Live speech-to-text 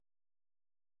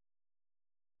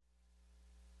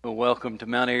Well, welcome to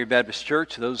Mount Airy Baptist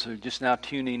Church. Those who are just now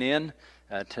tuning in,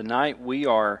 tonight we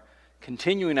are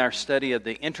continuing our study of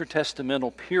the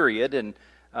intertestamental period. And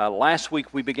last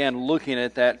week we began looking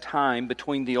at that time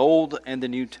between the Old and the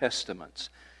New Testaments.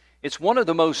 It's one of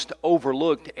the most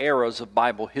overlooked eras of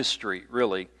Bible history,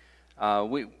 really.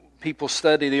 People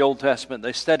study the Old Testament,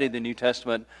 they study the New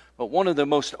Testament, but one of the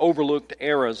most overlooked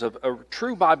eras of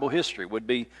true Bible history would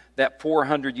be that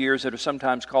 400 years that are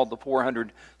sometimes called the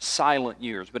 400 silent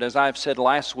years. But as I've said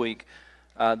last week,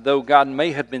 though God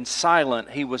may have been silent,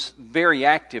 He was very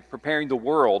active preparing the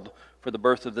world for the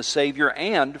birth of the Savior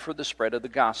and for the spread of the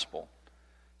gospel.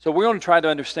 So we're going to try to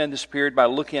understand this period by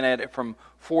looking at it from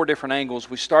four different angles.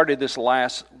 We started this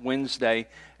last Wednesday,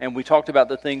 and we talked about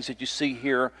the things that you see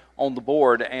here on the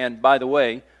board. And by the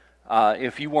way,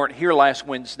 if you weren't here last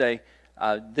Wednesday,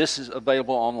 this is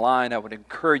available online. I would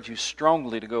encourage you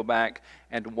strongly to go back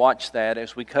and watch that,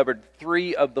 as we covered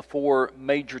three of the four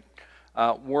major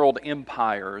world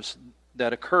empires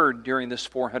that occurred during this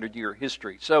 400-year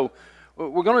history. So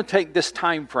we're going to take this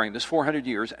time frame, this 400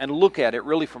 years, and look at it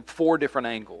really from four different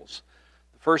angles.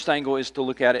 The first angle is to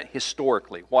look at it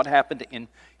historically. What happened in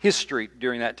history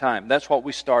during that time? That's what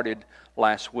we started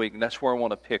last week, and that's where I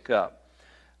want to pick up.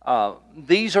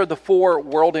 These are the four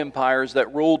world empires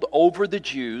that ruled over the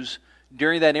Jews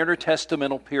during that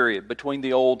intertestamental period between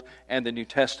the Old and the New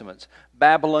Testaments: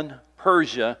 Babylon,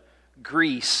 Persia,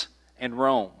 Greece, and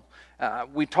Rome.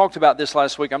 We talked about this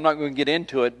last week. I'm not going to get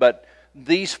into it, but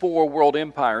these four world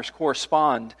empires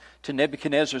correspond to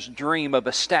Nebuchadnezzar's dream of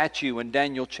a statue in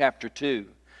Daniel chapter 2.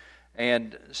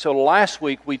 And so last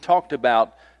week we talked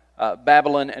about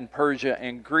Babylon and Persia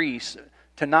and Greece.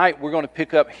 Tonight we're going to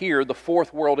pick up here the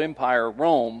fourth world empire,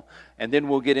 Rome, and then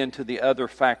we'll get into the other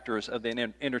factors of the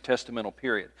intertestamental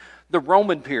period. The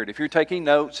Roman period, if you're taking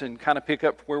notes and kind of pick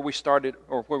up where we started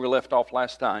or where we left off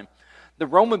last time, the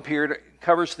Roman period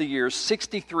covers the years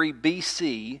 63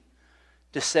 BC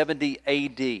to 70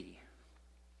 AD.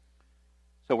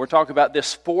 So we're talking about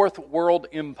this fourth world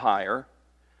empire.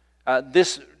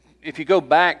 If you go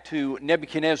back to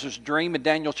Nebuchadnezzar's dream in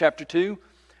Daniel chapter 2,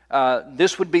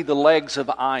 this would be the legs of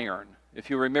iron. If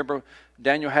you remember,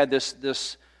 Daniel had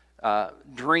this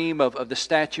dream of the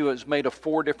statue. It was made of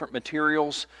four different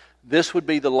materials. This would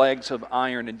be the legs of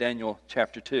iron in Daniel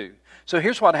chapter 2. So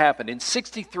here's what happened. In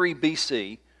 63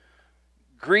 BC,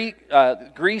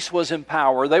 Greece was in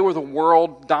power. They were the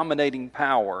world-dominating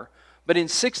power. But in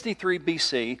 63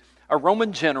 BC, a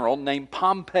Roman general named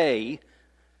Pompey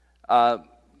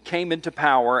came into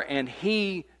power, and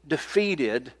he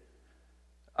defeated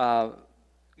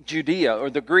Judea,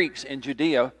 or the Greeks in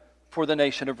Judea, for the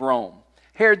nation of Rome.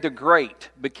 Herod the Great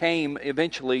became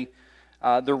eventually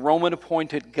the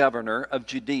Roman-appointed governor of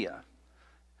Judea.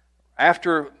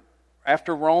 After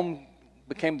Rome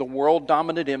became the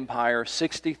world-dominant empire,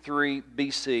 63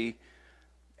 BC,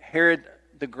 Herod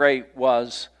the Great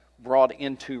was brought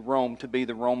into Rome to be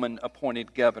the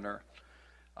Roman-appointed governor.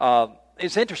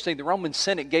 It's interesting, the Roman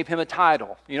Senate gave him a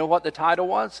title. You know what the title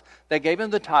was? They gave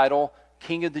him the title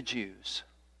King of the Jews.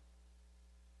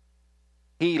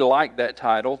 He liked that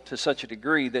title to such a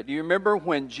degree that, do you remember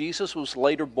when Jesus was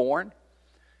later born?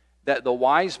 That the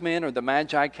wise men or the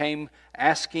Magi came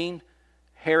asking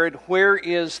Herod, where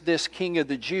is this King of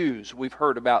the Jews we've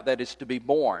heard about that is to be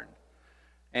born?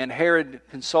 And Herod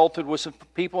consulted with some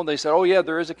people, and they said, oh yeah,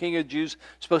 there is a King of the Jews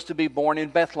supposed to be born in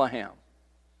Bethlehem.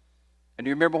 And do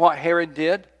you remember what Herod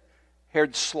did?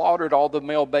 Herod slaughtered all the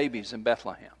male babies in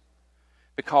Bethlehem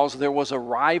because there was a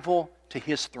rival to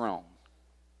his throne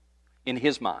in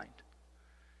his mind.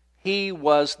 He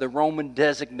was the Roman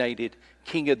designated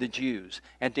King of the Jews.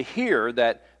 And to hear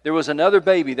that there was another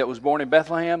baby that was born in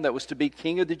Bethlehem that was to be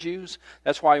King of the Jews,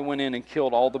 that's why he went in and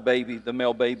killed all the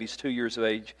male babies 2 years of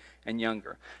age and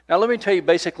younger. Now let me tell you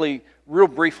basically, real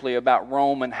briefly, about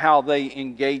Rome and how they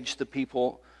engaged the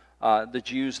people, the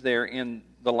Jews there in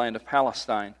the land of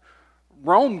Palestine.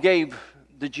 Rome gave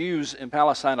the Jews in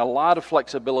Palestine a lot of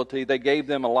flexibility. They gave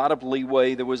them a lot of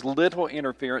leeway. There was little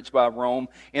interference by Rome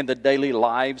in the daily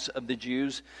lives of the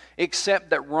Jews, except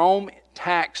that Rome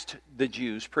taxed the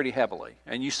Jews pretty heavily.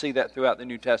 And you see that throughout the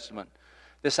New Testament.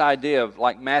 This idea of,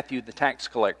 like Matthew, the tax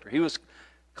collector. He was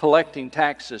collecting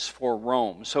taxes for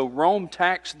Rome. So Rome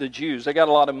taxed the Jews. They got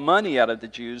a lot of money out of the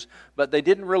Jews, but they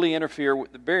didn't really interfere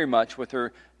very much with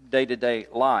their day-to-day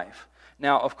life.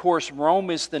 Now, of course,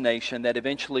 Rome is the nation that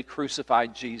eventually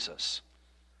crucified Jesus.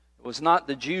 It was not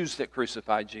the Jews that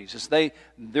crucified Jesus.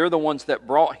 They're the ones that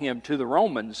brought him to the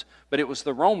Romans, but it was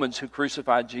the Romans who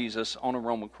crucified Jesus on a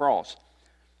Roman cross.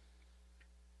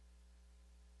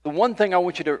 The one thing I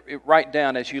want you to write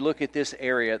down as you look at this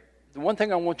area, the one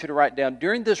thing I want you to write down,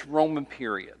 during this Roman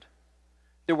period,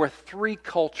 there were three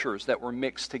cultures that were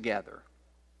mixed together.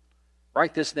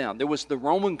 Write this down. There was the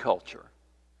Roman culture,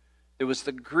 there was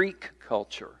the Greek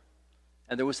culture,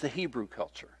 and there was the Hebrew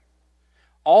culture.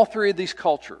 All three of these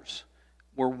cultures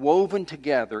were woven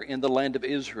together in the land of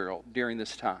Israel during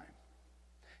this time.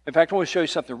 In fact, I want to show you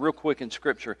something real quick in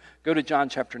Scripture. Go to John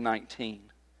chapter 19.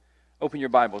 Open your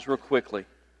Bibles real quickly.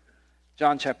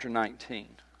 John chapter 19.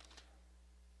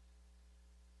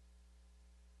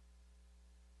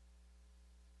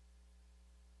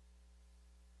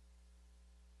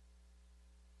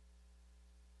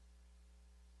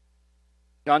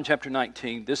 John chapter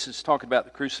 19, this is talking about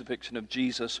the crucifixion of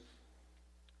Jesus.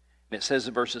 And it says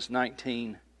in verses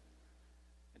 19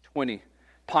 and 20,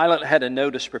 Pilate had a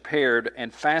notice prepared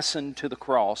and fastened to the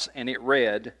cross, and it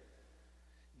read,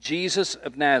 Jesus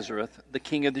of Nazareth, the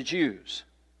King of the Jews.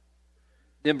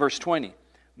 Then verse 20,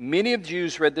 many of the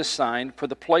Jews read this sign, for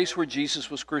the place where Jesus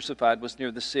was crucified was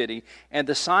near the city, and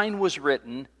the sign was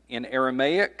written in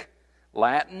Aramaic,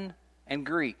 Latin, and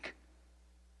Greek.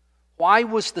 Why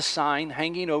was the sign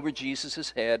hanging over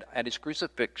Jesus' head at his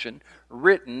crucifixion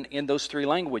written in those three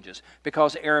languages?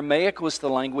 Because Aramaic was the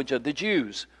language of the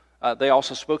Jews. They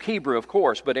also spoke Hebrew, of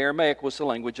course, but Aramaic was the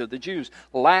language of the Jews.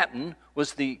 Latin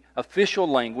was the official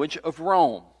language of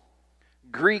Rome.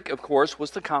 Greek, of course, was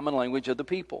the common language of the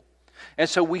people. And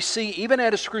so we see, even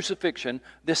at his crucifixion,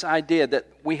 this idea that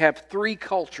we have three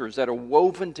cultures that are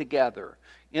woven together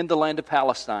in the land of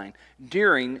Palestine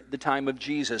during the time of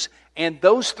Jesus. And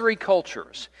those three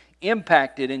cultures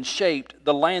impacted and shaped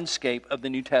the landscape of the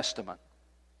New Testament.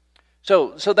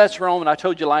 So that's Rome, and I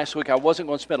told you last week I wasn't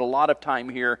going to spend a lot of time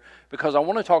here because I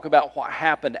want to talk about what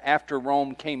happened after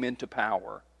Rome came into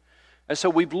power. And so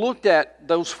we've looked at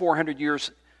those 400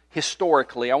 years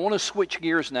historically. I want to switch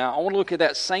gears now. I want to look at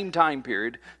that same time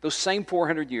period, those same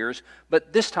 400 years,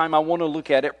 but this time I want to look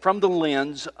at it from the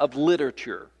lens of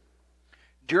literature.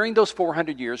 During those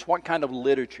 400 years, what kind of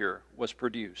literature was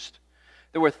produced?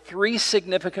 There were three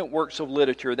significant works of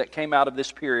literature that came out of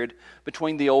this period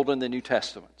between the Old and the New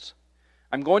Testaments.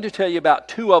 I'm going to tell you about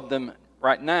two of them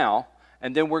right now,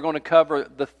 and then we're going to cover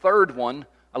the third one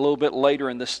a little bit later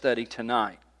in the study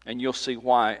tonight, and you'll see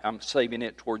why I'm saving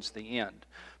it towards the end.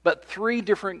 But three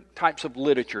different types of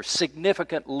literature,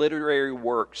 significant literary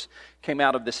works, came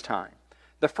out of this time.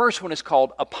 The first one is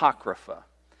called Apocrypha.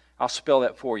 I'll spell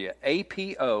that for you.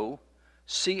 A-P-O-C-R-Y-P-H-A.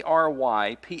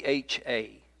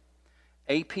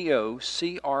 A-P-O-C-R-Y-P-H-A.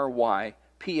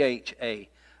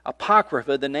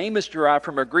 Apocrypha, the name is derived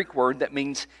from a Greek word that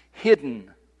means hidden.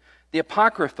 The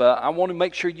Apocrypha, I want to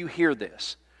make sure you hear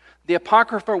this. The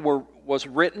Apocrypha was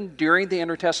written during the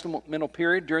intertestamental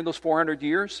period, during those 400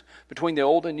 years, between the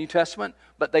Old and New Testament,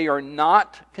 but they are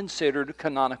not considered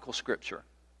canonical Scripture.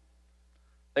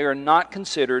 They are not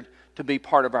considered to be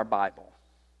part of our Bible.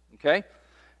 Okay?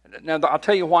 Now, I'll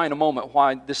tell you why in a moment,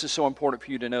 why this is so important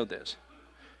for you to know this.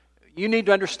 You need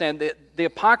to understand that the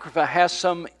Apocrypha has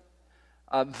some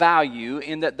value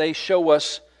in that they show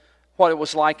us what it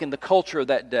was like in the culture of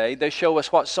that day. They show us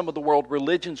what some of the world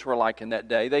religions were like in that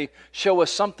day. They show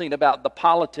us something about the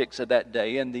politics of that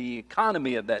day and the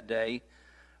economy of that day.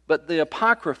 But the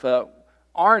Apocrypha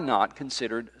are not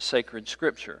considered sacred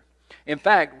Scripture. In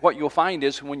fact, what you'll find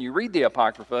is when you read the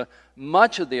Apocrypha,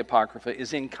 much of the Apocrypha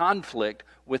is in conflict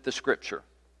with the Scripture.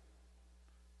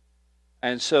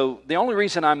 And so the only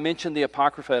reason I mention the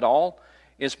Apocrypha at all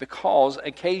is because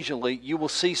occasionally you will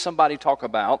see somebody talk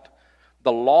about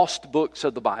the lost books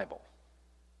of the Bible.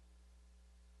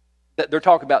 They're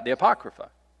talking about the Apocrypha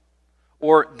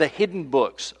or the hidden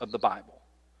books of the Bible.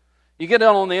 You get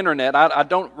on the internet, I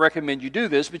don't recommend you do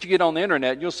this, but you get on the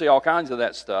internet and you'll see all kinds of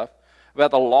that stuff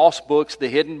about the lost books, the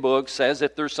hidden books, as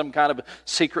if there's some kind of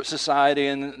secret society.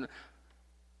 And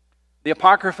the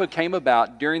Apocrypha came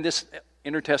about during this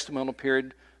intertestamental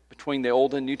period between the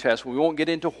Old and New Testament. We won't get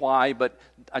into why, but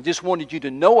I just wanted you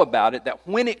to know about it, that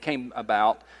when it came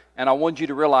about, and I want you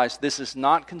to realize this is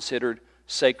not considered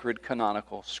sacred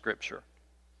canonical Scripture.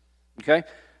 Okay?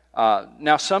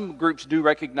 Now, some groups do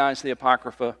recognize the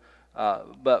Apocrypha,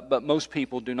 but most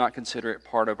people do not consider it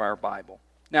part of our Bible.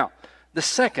 Now, the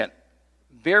second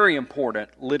very important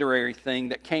literary thing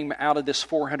that came out of this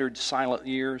 400 silent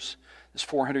years, this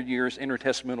 400 years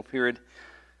intertestamental period,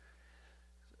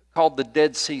 called the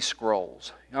Dead Sea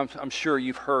Scrolls. I'm sure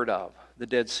you've heard of the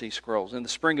Dead Sea Scrolls. In the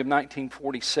spring of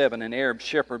 1947, an Arab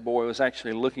shepherd boy was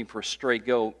actually looking for a stray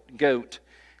goat,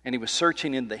 and he was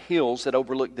searching in the hills that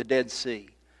overlooked the Dead Sea.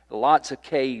 Lots of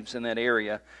caves in that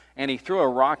area, and he threw a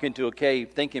rock into a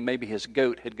cave thinking maybe his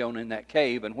goat had gone in that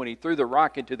cave, and when he threw the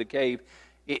rock into the cave,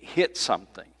 it hit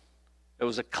something. There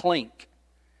was a clink,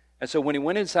 And so when he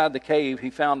went inside the cave,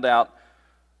 he found out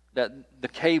that the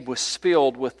cave was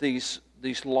filled with these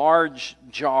large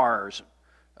jars.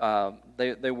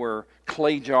 They were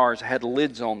clay jars, had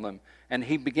lids on them. And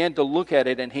he began to look at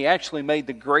it, and he actually made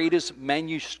the greatest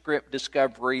manuscript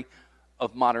discovery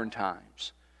of modern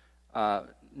times.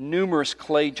 Numerous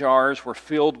clay jars were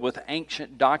filled with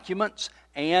ancient documents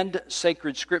and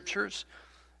sacred scriptures,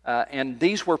 and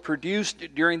these were produced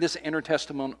during this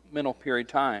intertestamental period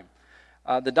of time.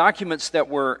 The documents that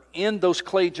were in those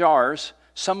clay jars,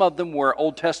 some of them were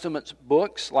Old Testament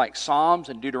books like Psalms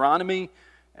and Deuteronomy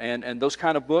and those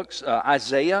kind of books.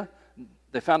 Isaiah,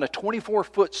 they found a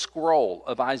 24-foot scroll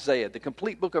of Isaiah, the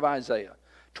complete book of Isaiah,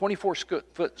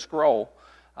 24-foot scroll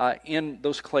in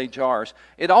those clay jars.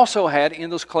 It also had in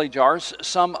those clay jars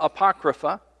some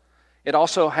apocrypha. It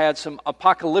also had some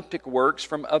apocalyptic works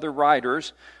from other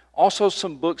writers. Also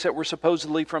some books that were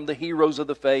supposedly from the heroes of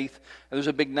the faith. There's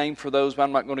a big name for those, but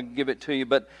I'm not going to give it to you.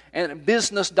 And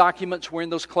business documents were in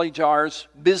those clay jars.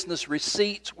 Business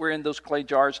receipts were in those clay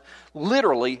jars.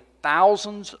 Literally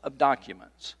thousands of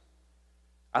documents.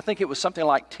 I think it was something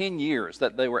like 10 years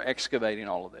that they were excavating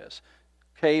all of this.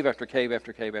 Cave after cave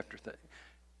after cave after cave.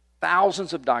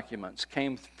 Thousands of documents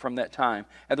came from that time.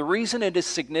 And the reason it is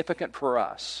significant for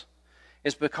us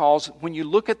is because when you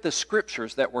look at the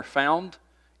scriptures that were found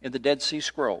in the Dead Sea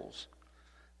Scrolls,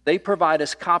 they provide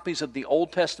us copies of the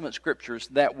Old Testament scriptures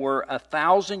that were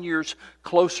 1,000 years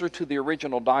closer to the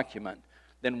original document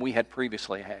than we had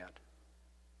previously had.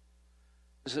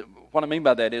 What I mean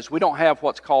by that is we don't have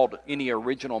what's called any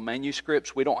original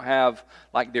manuscripts. We don't have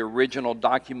like the original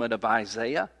document of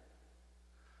Isaiah.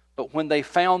 But when they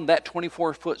found that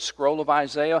 24-foot scroll of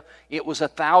Isaiah, it was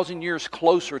 1,000 years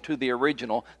closer to the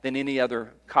original than any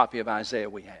other copy of Isaiah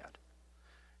we had.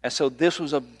 And so this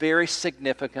was a very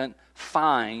significant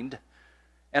find.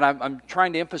 And I'm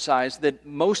trying to emphasize that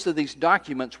most of these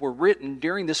documents were written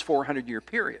during this 400-year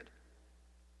period.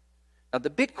 Now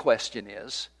the big question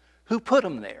is, who put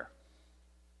them there?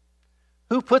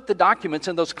 Who put the documents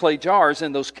in those clay jars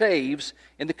in those caves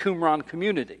in the Qumran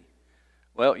community?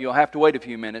 Well, you'll have to wait a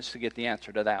few minutes to get the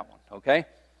answer to that one, okay?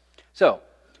 So,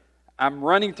 I'm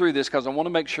running through this because I want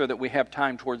to make sure that we have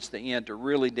time towards the end to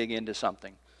really dig into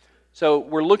something. So,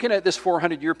 we're looking at this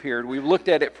 400-year period. We've looked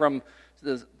at it from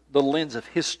the lens of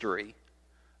history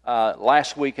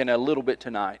last week and a little bit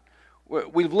tonight.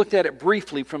 We've looked at it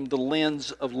briefly from the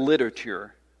lens of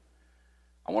literature.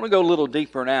 I want to go a little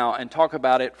deeper now and talk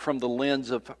about it from the lens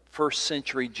of first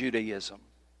century Judaism.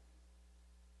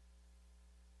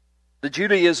 The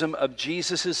Judaism of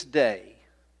Jesus' day,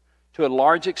 to a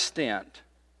large extent,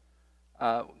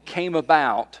 came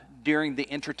about during the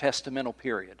intertestamental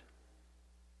period.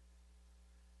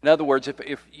 In other words,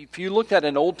 if you looked at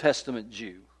an Old Testament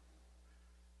Jew,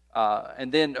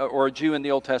 or a Jew in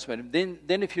the Old Testament, then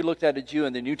if you looked at a Jew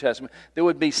in the New Testament, there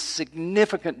would be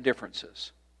significant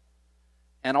differences.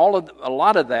 And a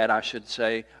lot of that, I should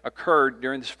say, occurred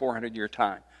during this 400-year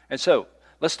time. And so,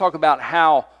 let's talk about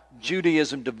how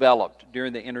Judaism developed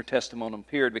during the intertestamental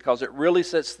period, because it really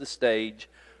sets the stage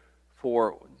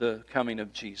for the coming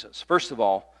of Jesus. First of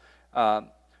all,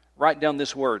 write down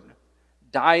this word,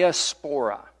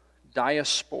 diaspora.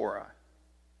 Diaspora.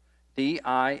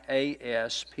 D-I-A-S-P-O-R-A.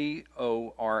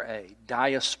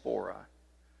 Diaspora.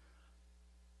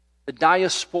 The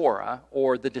diaspora,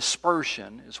 or the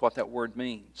dispersion, is what that word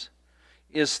means,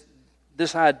 is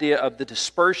this idea of the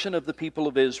dispersion of the people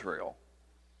of Israel.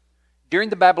 During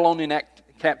the Babylonian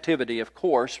captivity, of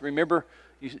course, remember,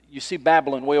 you see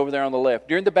Babylon way over there on the left.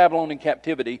 During the Babylonian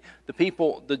captivity,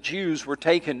 the Jews were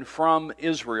taken from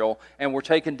Israel and were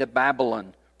taken to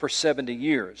Babylon for 70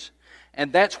 years.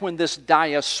 And that's when this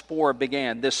diaspora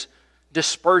began, this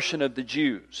dispersion of the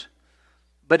Jews.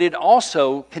 But it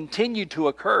also continued to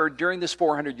occur during this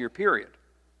 400-year period.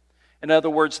 In other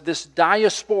words, this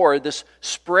diaspora, this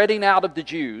spreading out of the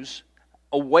Jews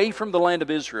away from the land of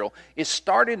Israel, it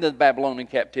started in the Babylonian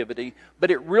captivity,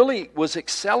 but it really was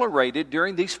accelerated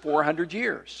during these 400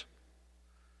 years.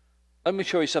 Let me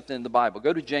show you something in the Bible.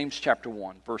 Go to James chapter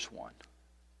 1, verse 1.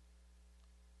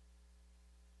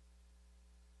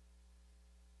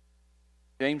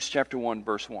 James chapter 1,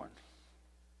 verse 1.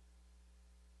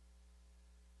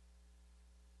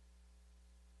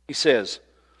 He says,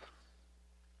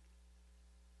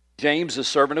 James, a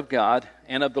servant of God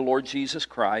and of the Lord Jesus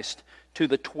Christ, to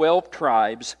the 12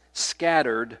 tribes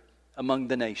scattered among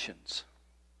the nations.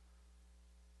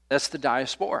 That's the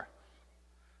diaspora.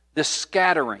 This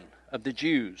scattering of the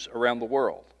Jews around the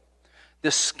world.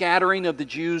 This scattering of the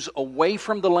Jews away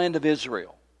from the land of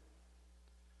Israel.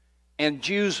 And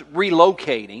Jews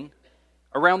relocating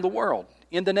around the world,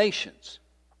 in the nations.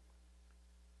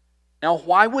 Now,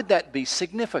 why would that be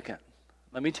significant?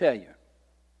 Let me tell you.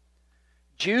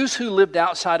 Jews who lived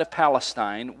outside of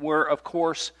Palestine were, of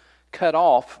course, cut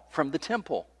off from the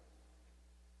temple.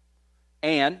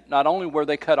 And not only were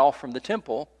they cut off from the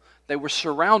temple, they were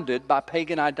surrounded by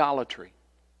pagan idolatry.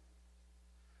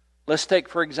 Let's take,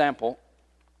 for example,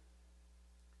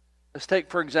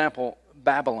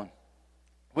 Babylon.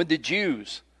 When the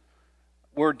Jews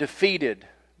were defeated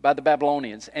by the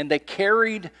Babylonians, and they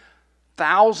carried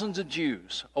thousands of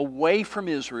Jews away from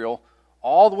Israel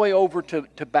all the way over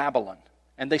to Babylon,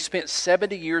 and they spent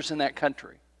 70 years in that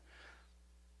country.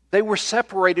 They were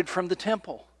separated from the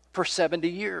temple for 70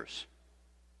 years.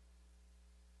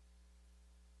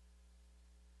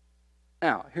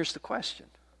 Now, here's the question.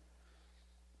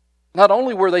 Not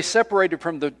only were they separated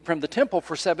from the temple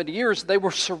for 70 years, they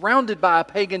were surrounded by a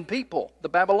pagan people, the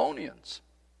Babylonians.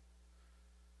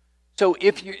 So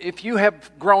if you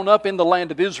have grown up in the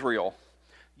land of Israel,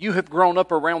 you have grown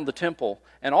up around the temple,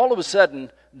 and all of a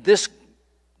sudden this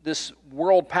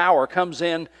world power comes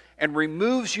in and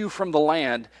removes you from the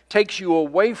land, takes you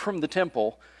away from the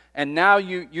temple, and now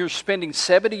you're spending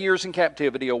 70 years in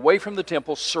captivity away from the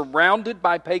temple, surrounded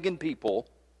by pagan people.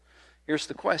 Here's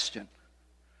the question.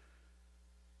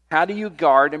 How do you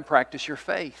guard and practice your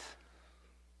faith?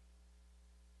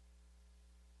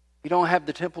 You don't have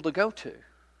the temple to go to.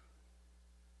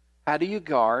 How do you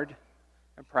guard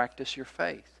and practice your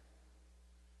faith?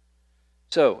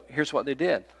 So, here's what they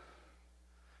did.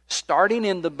 Starting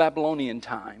in the Babylonian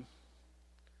time,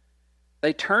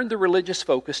 they turned the religious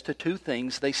focus to two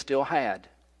things they still had.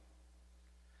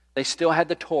 They still had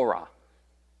the Torah,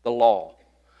 the law,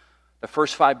 the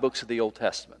first 5 books of the Old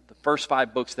Testament, the first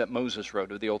 5 books that Moses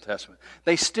wrote of the Old Testament.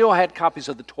 They still had copies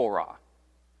of the Torah.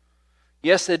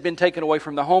 Yes, they'd been taken away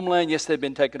from the homeland. Yes, they'd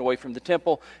been taken away from the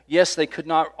temple. Yes, they could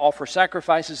not offer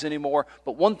sacrifices anymore.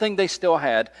 But one thing they still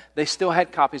had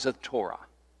copies of the Torah.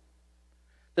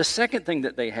 The second thing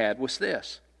that they had was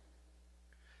this.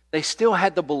 They still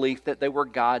had the belief that they were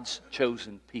God's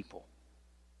chosen people.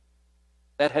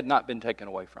 That had not been taken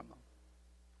away from them.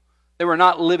 They were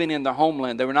not living in their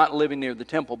homeland. They were not living near the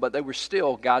temple, but they were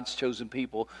still God's chosen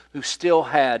people who still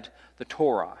had the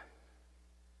Torah.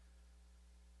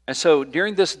 And so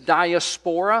during this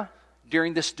diaspora,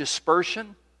 during this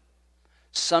dispersion,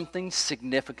 something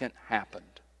significant happened.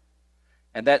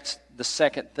 And that's the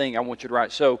second thing I want you to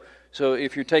write. So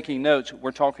if you're taking notes,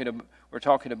 we're talking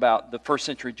about the first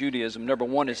century Judaism. Number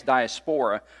 1 is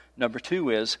diaspora. Number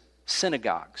 2 is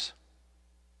synagogues.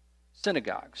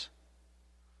 Synagogues.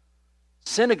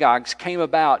 Synagogues came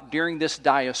about during this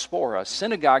diaspora.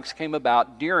 Synagogues came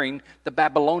about during the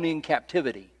Babylonian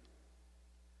captivity.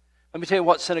 Let me tell you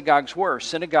what synagogues were.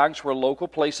 Synagogues were local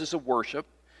places of worship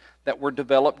that were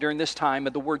developed during this time.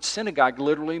 And the word synagogue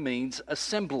literally means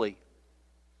assembly.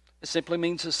 It simply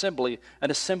means assembly,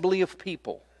 an assembly of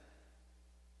people.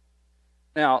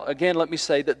 Now, again, let me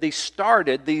say that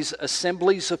these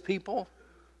assemblies of people,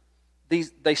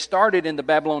 they started in the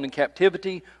Babylonian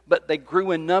captivity, but they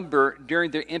grew in number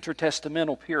during the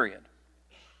intertestamental period.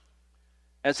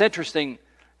 And it's interesting,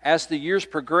 as the years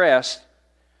progressed,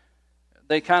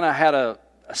 they kind of had a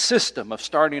system of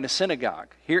starting a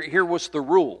synagogue. Here was the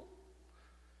rule.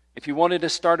 If you wanted to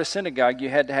start a synagogue, you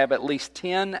had to have at least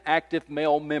 10 active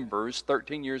male members,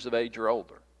 13 years of age or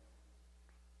older.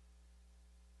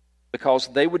 Because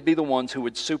they would be the ones who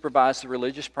would supervise the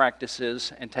religious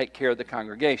practices and take care of the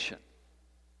congregation.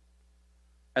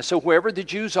 And so wherever the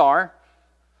Jews are,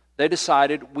 they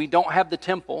decided, we don't have the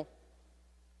temple,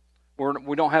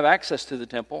 we don't have access to the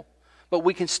temple, but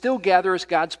we can still gather as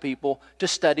God's people to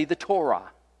study the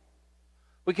Torah.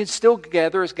 We can still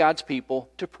gather as God's people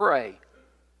to pray.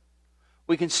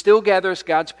 We can still gather as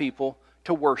God's people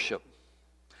to worship.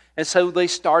 And so they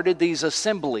started these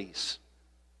assemblies.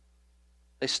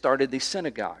 They started these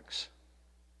synagogues.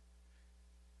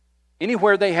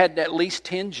 Anywhere they had at least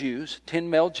 10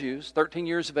 male Jews, 13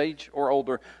 years of age or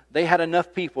older, they had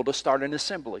enough people to start an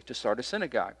assembly, to start a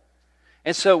synagogue.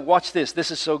 And so, watch this.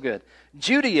 This is so good.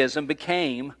 Judaism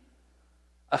became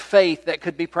a faith that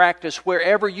could be practiced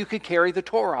wherever you could carry the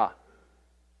Torah.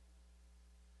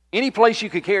 Any place you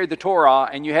could carry the Torah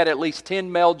and you had at least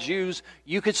 10 male Jews,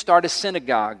 you could start a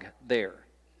synagogue there.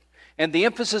 And the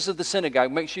emphasis of the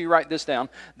synagogue, make sure you write this down,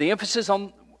 the emphasis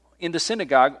in the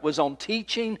synagogue was on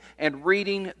teaching and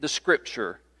reading the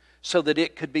Scripture so that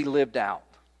it could be lived out.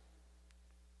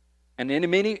 And in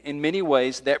many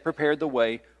ways, that prepared the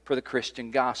way for the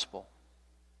Christian gospel.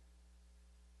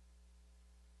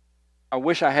 I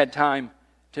wish I had time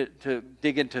to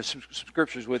dig into some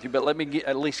scriptures with you, but let me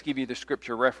at least give you the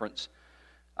scripture reference.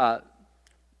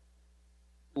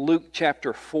 Luke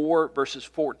chapter 4, verses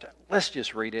 14. Let's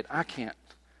just read it. I can't.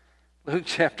 Luke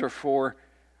chapter 4.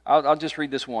 I'll just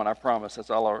read this one, I promise. That's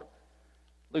all.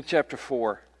 Luke chapter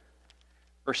 4,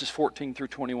 verses 14 through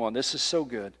 21. This is so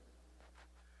good.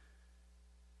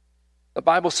 The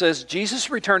Bible says, Jesus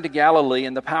returned to Galilee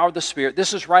in the power of the Spirit.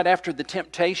 This is right after the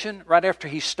temptation, right after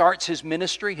he starts his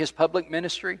ministry, his public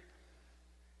ministry.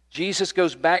 Jesus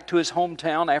goes back to his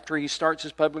hometown after he starts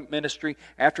his public ministry,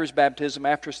 after his baptism,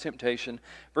 after his temptation.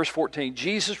 Verse 14,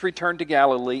 Jesus returned to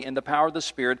Galilee in the power of the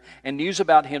Spirit, and news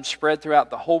about him spread throughout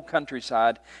the whole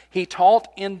countryside. He taught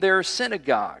in their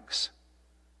synagogues,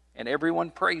 and everyone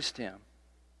praised him.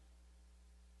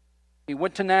 He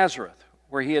went to Nazareth,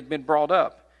 where he had been brought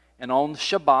up. And on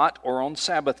Shabbat, or on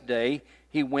Sabbath day,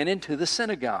 he went into the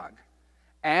synagogue,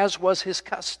 as was his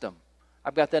custom.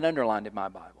 I've got that underlined in my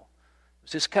Bible. It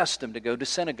was his custom to go to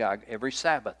synagogue every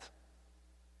Sabbath.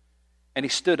 And he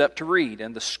stood up to read,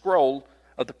 and the scroll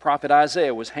of the prophet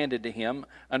Isaiah was handed to him.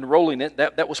 Unrolling it,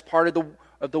 that was part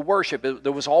of the worship.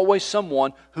 There was always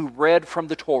someone who read from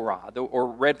the Torah, or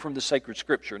read from the sacred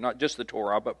scripture, not just the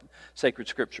Torah, but sacred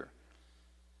scripture.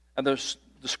 And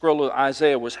the scroll of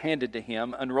Isaiah was handed to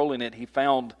him. Unrolling it, he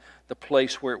found the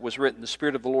place where it was written, "The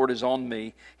Spirit of the Lord is on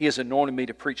me. He has anointed me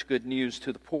to preach good news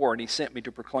to the poor, and he sent me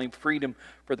to proclaim freedom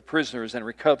for the prisoners and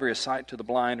recovery of sight to the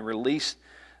blind, and release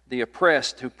the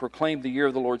oppressed, to proclaim the year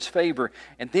of the Lord's favor."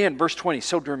 And then, verse 20,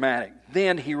 so dramatic.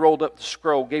 Then he rolled up the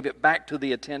scroll, gave it back to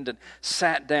the attendant,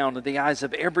 sat down, and the eyes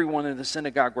of everyone in the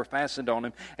synagogue were fastened on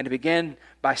him. And he began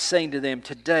by saying to them,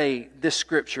 "Today this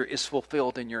scripture is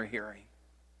fulfilled in your hearing."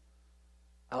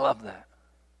 I love that.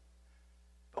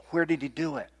 But where did he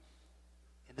do it?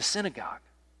 In the synagogue.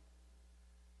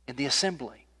 In the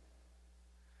assembly.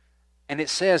 And it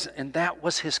says, and that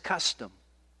was his custom.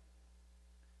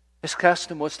 His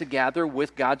custom was to gather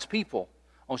with God's people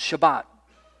on Shabbat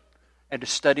and to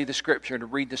study the Scripture and to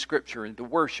read the Scripture and to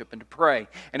worship and to pray.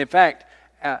 And in fact,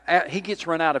 he gets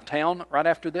run out of town right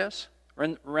after this,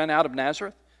 run out of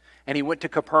Nazareth. And he went to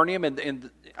Capernaum,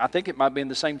 and I think it might be in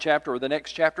the same chapter or the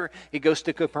next chapter. He goes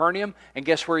to Capernaum, and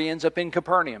guess where he ends up in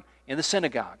Capernaum? In the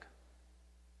synagogue.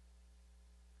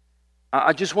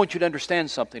 I just want you to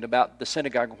understand something about the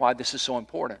synagogue and why this is so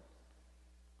important.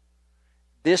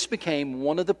 This became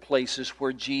one of the places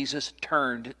where Jesus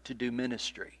turned to do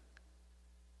ministry,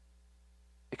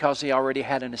 because he already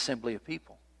had an assembly of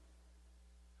people.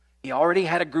 He already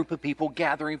had a group of people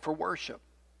gathering for worship.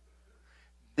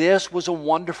 This was a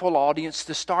wonderful audience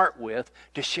to start with,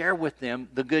 to share with them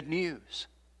the good news.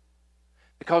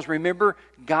 Because remember,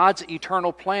 God's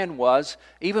eternal plan was,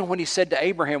 even when he said to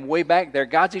Abraham way back there,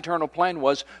 God's eternal plan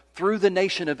was through the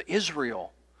nation of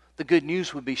Israel, the good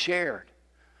news would be shared.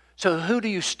 So who do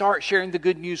you start sharing the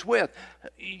good news with?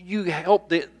 You help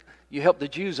the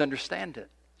Jews understand it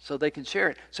so they can share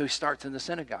it. So he starts in the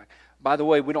synagogue. By the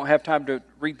way, we don't have time to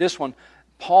read this one.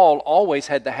 Paul always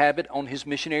had the habit on his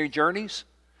missionary journeys.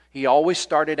 He always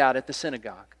started out at the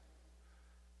synagogue.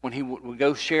 When he would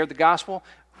go share the gospel,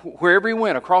 wherever he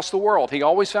went across the world, he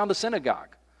always found a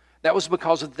synagogue. That was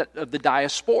because of the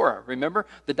diaspora. Remember?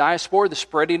 The diaspora, the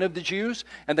spreading of the Jews.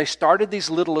 And they started these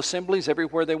little assemblies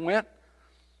everywhere they went.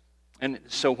 And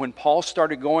so when Paul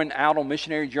started going out on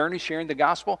missionary journeys sharing the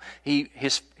gospel,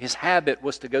 his habit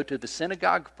was to go to the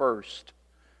synagogue first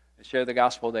and share the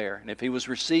gospel there. And if he was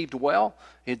received well,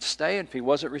 he'd stay. And if he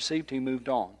wasn't received, he moved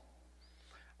on.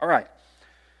 All right.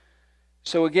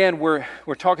 So again, we're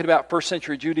talking about first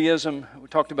century Judaism. We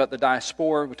talked about the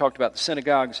diaspora. We talked about the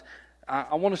synagogues.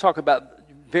 I want to talk about,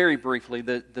 very briefly,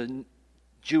 the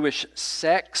Jewish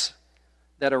sects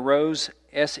that arose,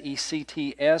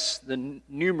 S-E-C-T-S, the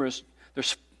numerous,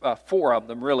 there's 4 of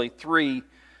them really, 3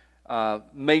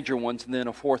 major ones and then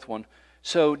a 4th one.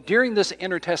 So during this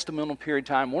intertestamental period of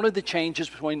time, one of the changes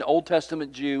between the Old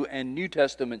Testament Jew and New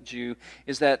Testament Jew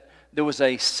is that there was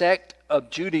a sect of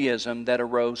Judaism that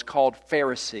arose called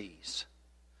Pharisees.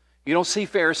 You don't see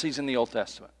Pharisees in the Old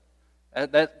Testament.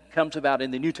 That comes about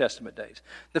in the New Testament days.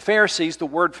 The Pharisees, the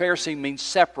word Pharisee means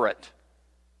separate.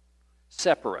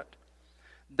 Separate.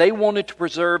 They wanted to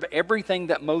preserve everything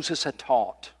that Moses had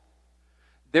taught.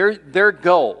 Their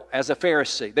goal as a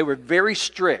Pharisee, they were very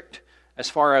strict as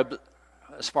far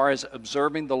as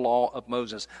observing the law of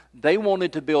Moses. They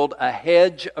wanted to build a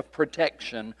hedge of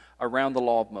protection around the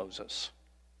law of Moses.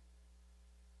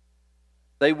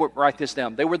 They would write this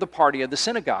down. They were the party of the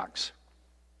synagogues.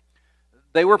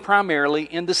 They were primarily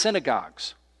in the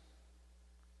synagogues.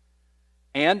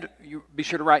 And you be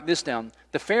sure to write this down.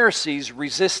 The Pharisees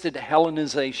resisted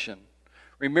Hellenization.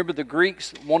 Remember, the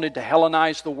Greeks wanted to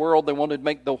Hellenize the world. They wanted to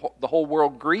make the whole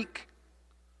world Greek.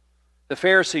 The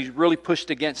Pharisees really pushed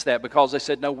against that because they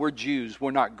said, no, we're Jews,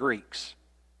 we're not Greeks.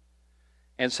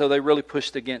 And so they really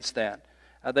pushed against that.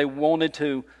 They wanted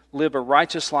to live a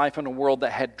righteous life in a world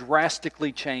that had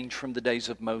drastically changed from the days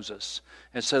of Moses.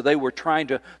 And so they were trying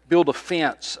to build a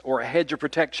fence or a hedge of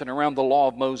protection around the law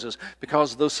of Moses.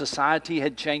 Because though society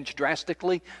had changed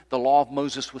drastically, the law of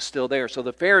Moses was still there. So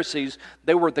the Pharisees,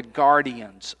 they were the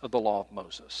guardians of the law of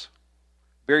Moses.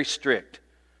 Very strict.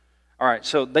 All right,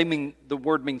 so the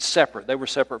word means separate. They were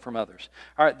separate from others.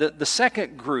 All right, the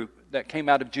second group that came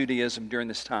out of Judaism during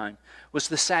this time was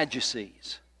the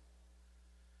Sadducees.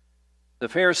 The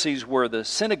Pharisees were the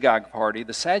synagogue party.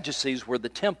 The Sadducees were the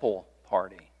temple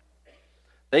party.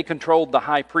 They controlled the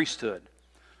high priesthood.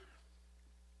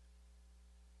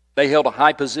 They held a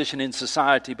high position in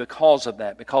society because of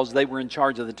that, because they were in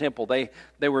charge of the temple. They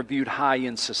were viewed high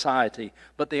in society.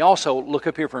 But they also, look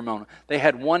up here for a moment, they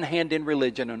had one hand in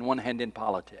religion and one hand in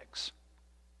politics.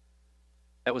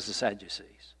 That was the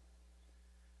Sadducees.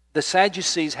 The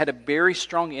Sadducees had a very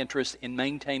strong interest in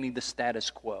maintaining the status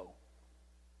quo.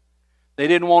 They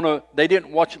didn't want to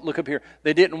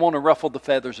ruffle the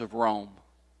feathers of Rome.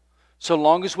 So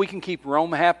long as we can keep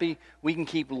Rome happy, we can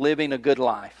keep living a good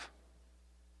life.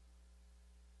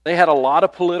 They had a lot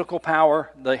of political power.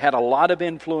 They had a lot of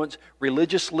influence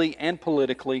religiously and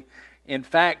politically. In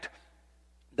fact,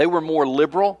 they were more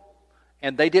liberal,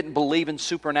 and they didn't believe in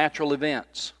supernatural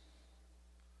events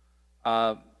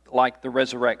like the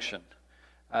resurrection.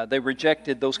 They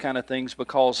rejected those kind of things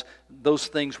because those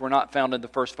things were not found in the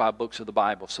first 5 books of the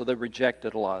Bible. So they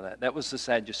rejected a lot of that. That was the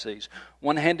Sadducees.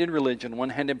 One hand in religion, one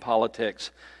hand in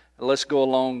politics. Let's go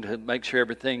along to make sure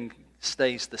everything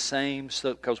stays the same,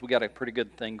 because we got a pretty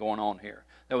good thing going on here.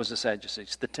 That was the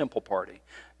Sadducees, the temple party.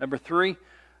 Number 3,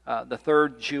 the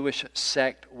third Jewish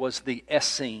sect was the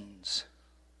Essenes.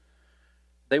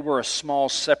 They were a small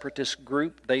separatist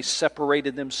group. They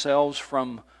separated themselves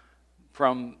from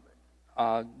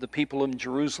the people in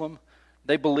Jerusalem.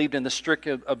 They believed in the strict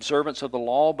observance of the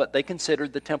law, but they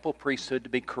considered the temple priesthood to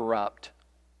be corrupt.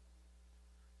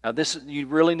 Now, you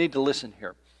really need to listen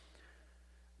here.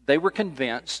 They were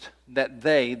convinced that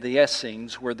they, the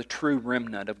Essenes, were the true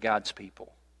remnant of God's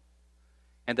people,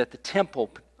 and that the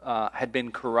temple had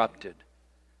been corrupted.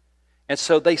 And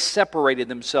so they separated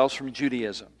themselves from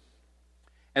Judaism,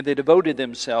 and they devoted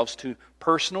themselves to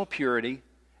personal purity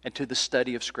and to the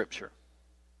study of Scripture.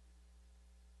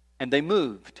 And they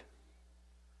moved.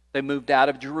 They moved out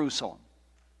of Jerusalem,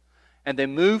 and they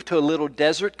moved to a little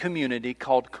desert community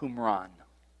called Qumran.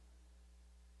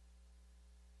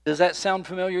 Does that sound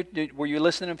familiar? Were you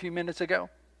listening a few minutes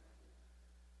ago?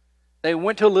 They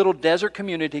went to a little desert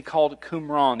community called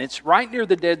Qumran. It's right near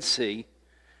the Dead Sea.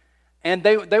 And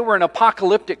they were an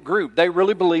apocalyptic group. They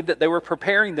really believed that they were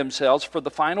preparing themselves for the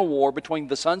final war between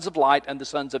the sons of light and the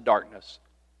sons of darkness.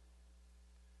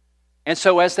 And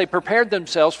so as they prepared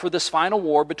themselves for this final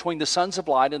war between the sons of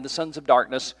light and the sons of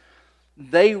darkness,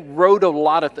 they wrote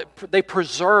they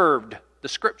preserved the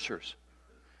Scriptures.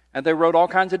 And they wrote all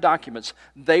kinds of documents.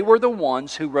 They were the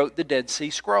ones who wrote the Dead Sea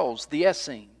Scrolls, the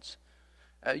Essenes.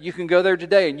 You can go there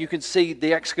today and you can see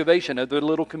the excavation of their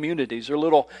little communities, their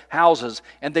little houses.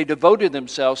 And they devoted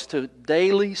themselves to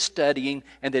daily studying,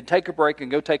 and they'd take a break and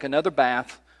go take another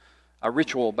bath, a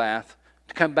ritual bath,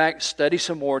 to come back, study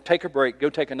some more, take a break, go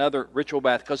take another ritual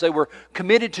bath, because they were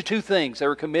committed to 2 things. They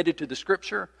were committed to the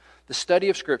Scripture, the study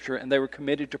of Scripture, and they were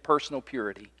committed to personal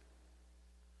purity.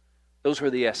 Those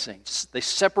were the Essenes. They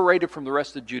separated from the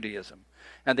rest of Judaism,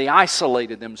 and they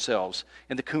isolated themselves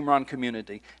in the Qumran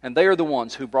community. And they are the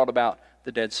ones who brought about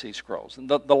the Dead Sea Scrolls. And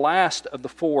the last of the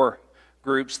 4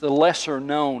 groups, the lesser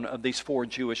known of these 4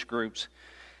 Jewish groups,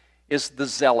 is the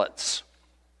Zealots.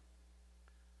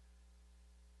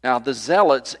 Now, the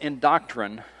Zealots in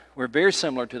doctrine were very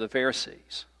similar to the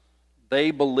Pharisees. They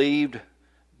believed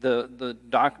the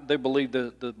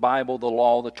Bible, the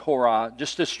law, the Torah,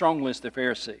 just as strongly as the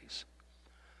Pharisees.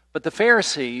 But the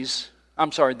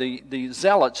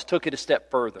Zealots took it a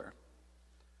step further.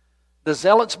 The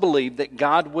Zealots believed that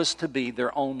God was to be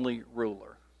their only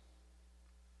ruler.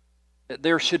 That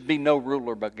there should be no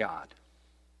ruler but God.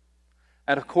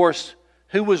 And of course,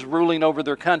 who was ruling over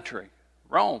their country?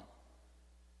 Rome.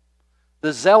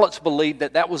 The Zealots believed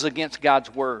that that was against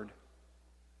God's word.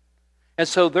 And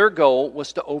so their goal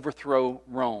was to overthrow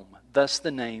Rome, thus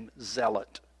the name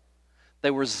Zealot.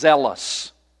 They were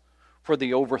zealous for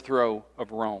the overthrow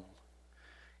of Rome.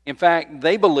 In fact,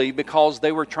 they believed because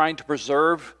they were trying to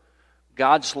preserve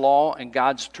God's law and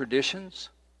God's traditions,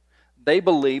 they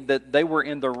believed that they were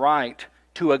in the right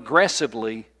to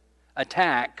aggressively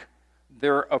attack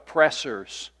their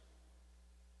oppressors.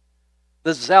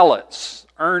 The Zealots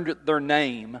earned their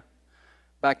name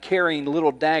by carrying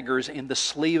little daggers in the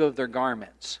sleeve of their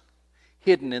garments,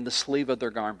 hidden in the sleeve of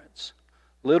their garments.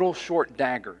 Little short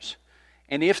daggers.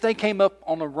 And if they came up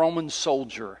on a Roman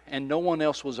soldier and no one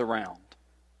else was around,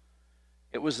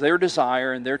 it was their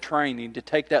desire and their training to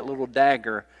take that little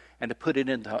dagger and to put it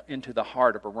into the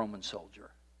heart of a Roman soldier.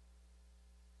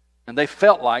 And they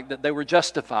felt like that they were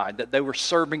justified, that they were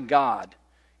serving God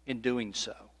in doing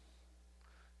so.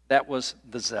 That was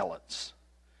the Zealots.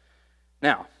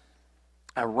 Now,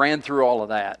 I ran through all of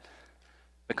that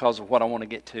because of what I want to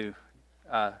get to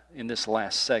in this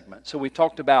last segment. So we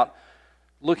talked about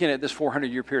looking at this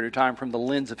 400-year period of time from the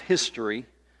lens of history,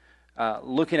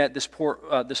 looking at this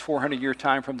 400-year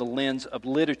time from the lens of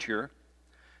literature,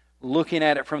 looking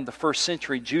at it from the first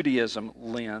century Judaism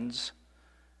lens,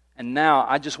 and now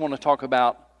I just want to talk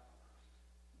about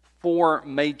 4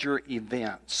 major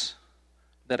events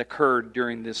that occurred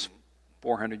during this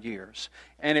 400 years.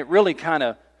 And it really kind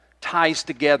of ties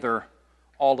together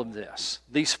all of this.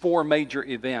 These 4 major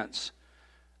events,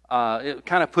 kind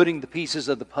of putting the pieces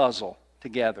of the puzzle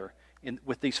together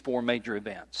with these 4 major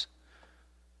events.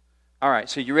 All right,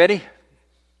 so you ready?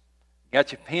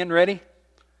 Got your pen ready?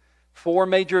 4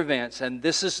 major events, and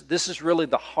this is really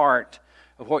the heart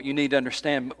of what you need to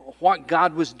understand, what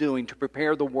God was doing to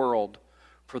prepare the world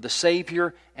for the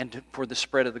Savior and for the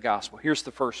spread of the gospel. Here's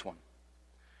the first one.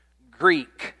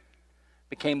 Greek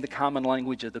became the common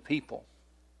language of the people.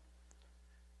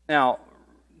 Now,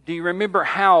 do you remember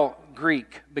how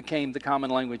Greek became the common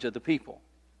language of the people?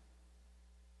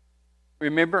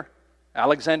 Remember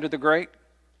Alexander the Great?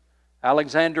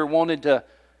 Alexander wanted to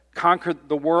conquer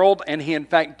the world, and he in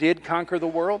fact did conquer the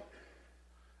world,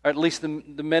 or at least the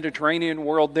Mediterranean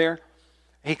world there.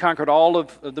 He conquered all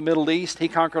of the Middle East. He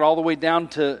conquered all the way down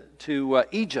to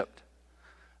Egypt.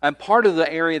 And part of the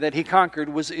area that he conquered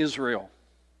was Israel.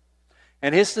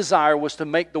 And his desire was to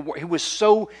make he was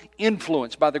so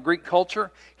influenced by the Greek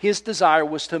culture, his desire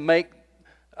was to make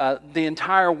the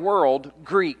entire world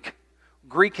Greek.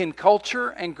 Greek in culture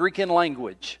and Greek in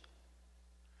language.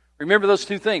 Remember those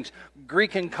 2 things,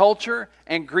 Greek in culture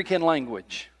and Greek in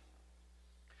language.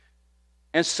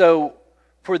 And so,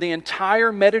 for the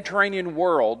entire Mediterranean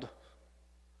world,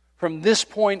 from this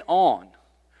point on,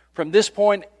 from this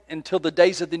point until the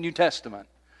days of the New Testament,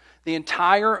 the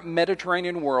entire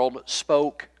Mediterranean world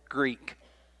spoke Greek.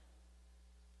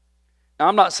 Now,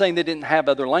 I'm not saying they didn't have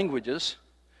other languages.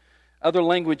 Other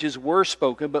languages were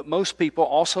spoken, but most people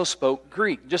also spoke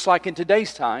Greek. Just like in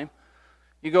today's time,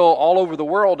 you go all over the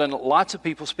world and lots of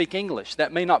people speak English.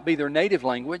 That may not be their native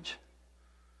language,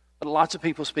 but lots of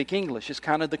people speak English. It's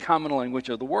kind of the common language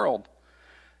of the world.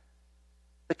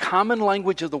 The common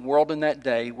language of the world in that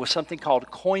day was something called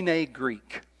Koine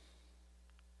Greek.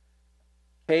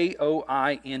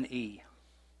 K-O-I-N-E.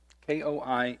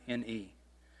 K-O-I-N-E.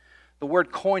 The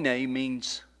word koine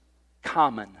means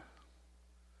common.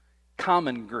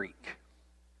 Common Greek.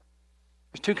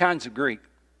 There's 2 kinds of Greek.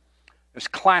 There's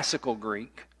classical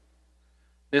Greek.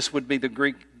 This would be the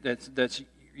Greek that's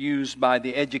used by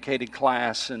the educated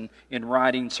class in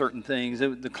writing certain things,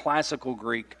 the classical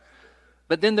Greek.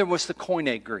 But then there was the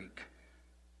Koine Greek.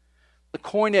 The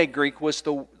Koine Greek was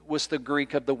the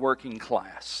Greek of the working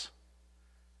class,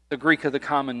 the Greek of the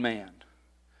common man,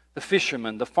 the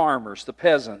fishermen, the farmers, the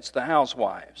peasants, the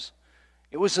housewives.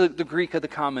 It was the Greek of the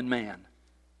common man.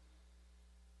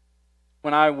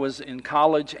 When I was in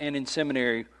college and in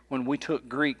seminary, when we took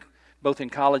Greek, both in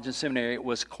college and seminary, it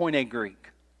was Koine Greek,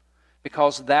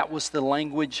 because that was the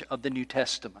language of the New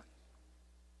Testament.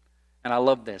 And I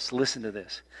love this. Listen to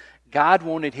this. God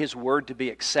wanted His Word to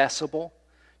be accessible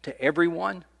to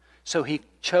everyone, so He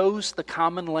chose the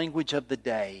common language of the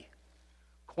day,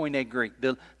 Koine Greek,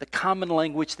 the common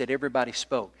language that everybody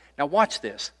spoke. Now watch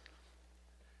this.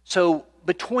 So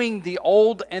between the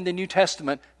Old and the New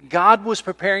Testament, God was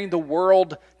preparing the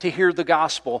world to hear the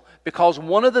gospel, because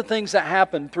one of the things that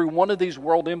happened through one of these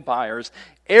world empires,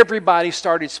 everybody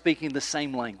started speaking the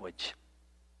same language.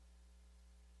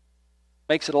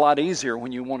 Makes it a lot easier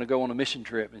when you want to go on a mission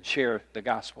trip and share the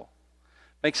gospel.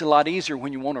 Makes it a lot easier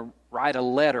when you want to write a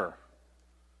letter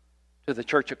to the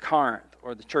church at Corinth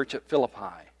or the church at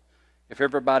Philippi, if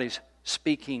everybody's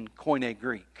speaking Koine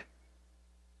Greek.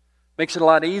 Makes it a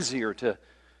lot easier to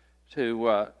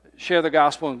share the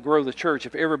gospel and grow the church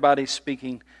if everybody's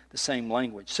speaking the same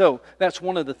language. So that's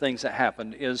one of the things that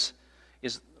happened, is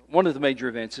one of the major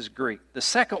events is Greek. The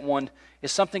second one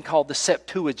is something called the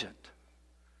Septuagint.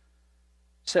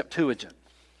 Septuagint.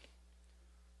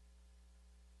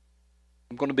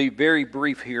 I'm going to be very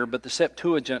brief here, but the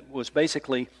Septuagint was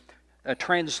basically a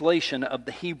translation of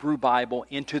the Hebrew Bible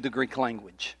into the Greek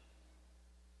language.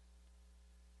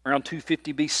 Around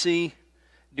 250 BC,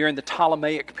 during the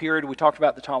Ptolemaic period. We talked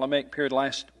about the Ptolemaic period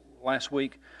last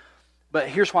week. But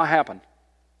here's what happened.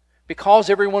 Because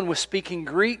everyone was speaking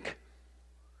Greek,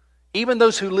 even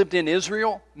those who lived in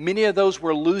Israel, many of those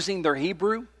were losing their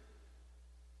Hebrew.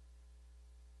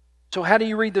 So how do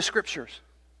you read the Scriptures?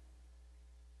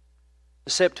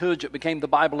 The Septuagint became the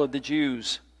Bible of the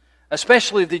Jews,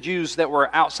 especially the Jews that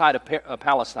were outside of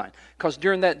Palestine. Because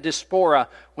during that diaspora,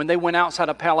 when they went outside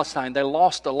of Palestine, they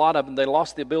lost a lot of them. They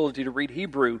lost the ability to read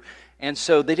Hebrew. And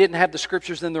so they didn't have the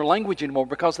Scriptures in their language anymore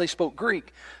because they spoke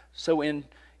Greek. So in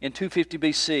 250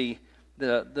 BC,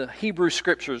 the Hebrew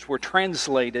Scriptures were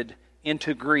translated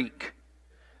into Greek.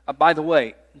 By the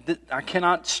way, I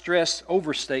cannot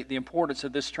overstate the importance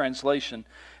of this translation,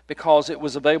 because it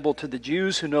was available to the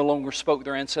Jews who no longer spoke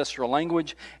their ancestral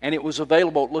language, and it was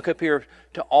available, look up here,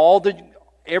 to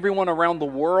everyone around the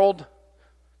world,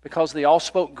 because they all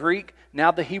spoke Greek.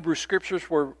 Now the Hebrew Scriptures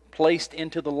were placed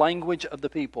into the language of the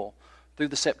people through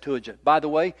the Septuagint. By the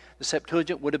way, the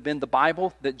Septuagint would have been the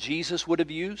Bible that Jesus would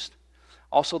have used,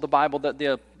 also the Bible that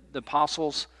the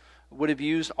apostles would have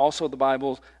used, also the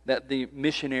Bible that the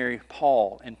missionary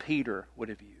Paul and Peter would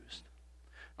have used.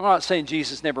 I'm not saying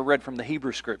Jesus never read from the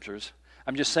Hebrew Scriptures.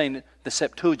 I'm just saying that the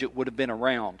Septuagint would have been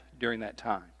around during that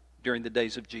time, during the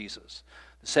days of Jesus.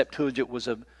 The Septuagint was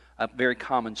a very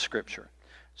common Scripture.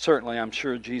 Certainly, I'm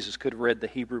sure Jesus could have read the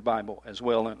Hebrew Bible as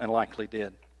well, and likely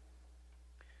did.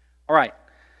 All right,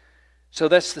 so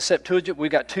that's the Septuagint.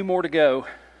 We've got 2 more to go.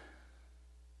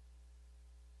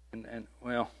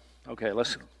 Okay,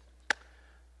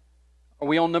 are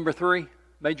we on number 3,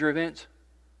 major events?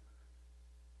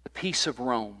 The Peace of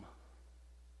Rome.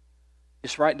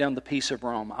 Just write down the Peace of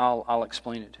Rome. I'll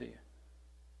explain it to you.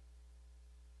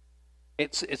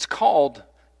 It's called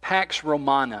Pax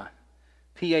Romana.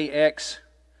 P-A-X,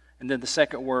 and then the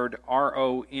second word,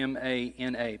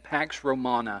 R-O-M-A-N-A. Pax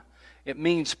Romana. It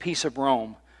means Peace of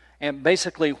Rome. And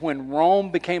basically, when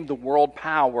Rome became the world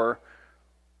power,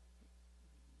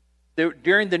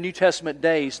 during the New Testament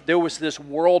days, there was this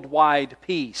worldwide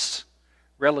peace,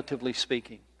 relatively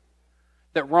speaking.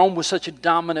 That Rome was such a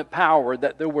dominant power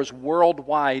that there was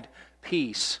worldwide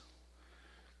peace.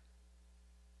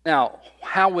 Now,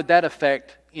 how would that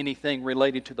affect anything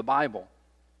related to the Bible?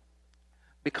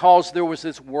 Because there was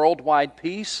this worldwide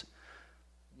peace,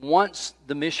 once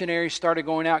the missionaries started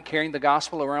going out carrying the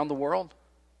gospel around the world,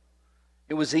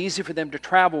 it was easy for them to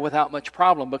travel without much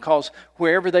problem, because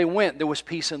wherever they went, there was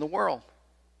peace in the world.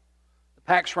 The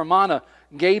Pax Romana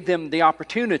gave them the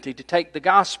opportunity to take the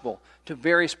gospel to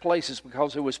various places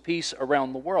because there was peace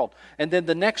around the world. And then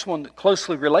the next one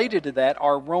closely related to that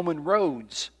are Roman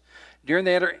roads. During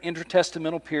the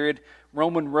intertestamental period,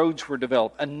 Roman roads were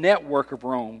developed, a network of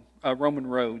Roman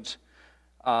roads.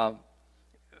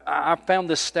 I found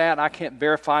this stat. I can't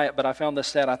verify it, but I found this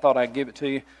stat. I thought I'd give it to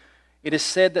you. It is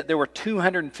said that there were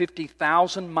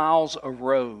 250,000 miles of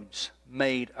roads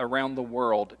made around the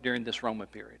world during this Roman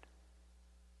period.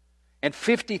 And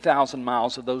 50,000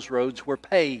 miles of those roads were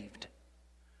paved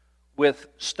with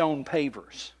stone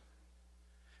pavers.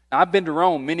 Now, I've been to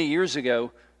Rome many years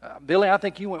ago. Billy, I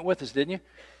think you went with us, didn't you?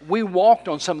 We walked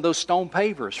on some of those stone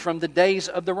pavers from the days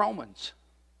of the Romans.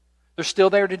 They're still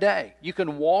there today. You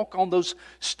can walk on those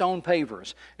stone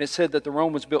pavers. And it said that the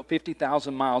Romans built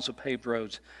 50,000 miles of paved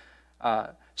roads.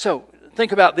 So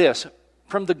think about this.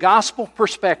 From the gospel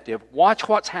perspective, watch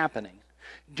what's happening.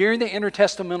 During the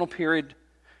intertestamental period,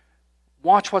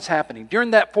 watch what's happening.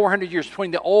 During that 400 years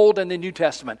between the Old and the New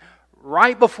Testament,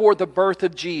 right before the birth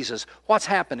of Jesus, what's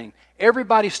happening?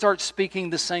 Everybody starts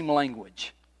speaking the same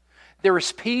language. There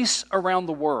is peace around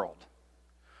the world.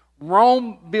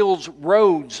 Rome builds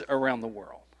roads around the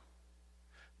world.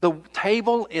 The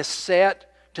table is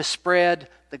set to spread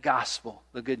the gospel,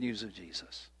 the good news of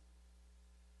Jesus.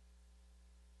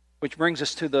 Which brings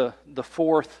us to the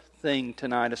fourth thing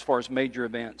tonight as far as major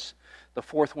events. The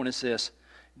fourth one is this: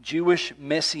 Jewish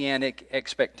messianic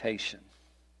expectation.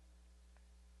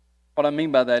 What I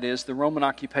mean by that is the Roman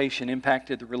occupation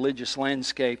impacted the religious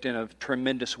landscape in a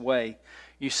tremendous way.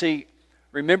 You see,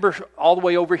 remember all the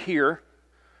way over here,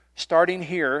 starting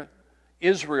here,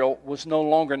 Israel was no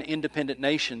longer an independent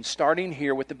nation. Starting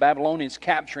here with the Babylonians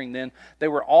capturing them, they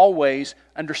were always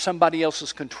under somebody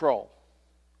else's control.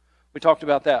 We talked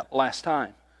about that last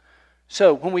time.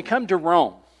 So when we come to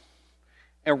Rome,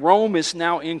 and Rome is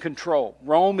now in control.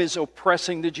 Rome is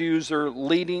oppressing the Jews. They're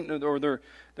leading, or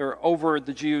they're over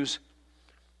the Jews.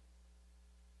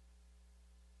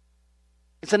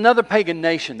 It's another pagan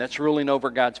nation that's ruling over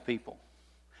God's people.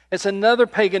 It's another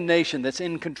pagan nation that's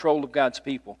in control of God's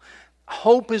people.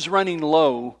 Hope is running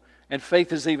low, and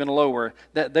faith is even lower,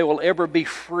 that they will ever be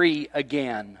free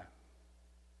again.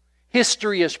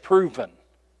 History has proven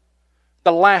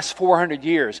the last 400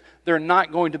 years they're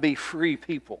not going to be free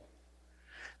people.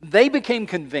 They became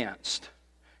convinced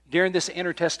during this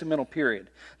intertestamental period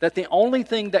that the only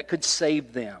thing that could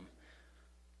save them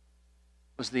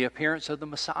was the appearance of the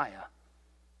Messiah.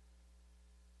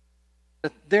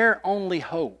 That their only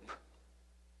hope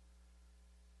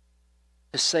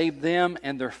to save them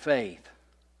and their faith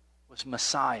was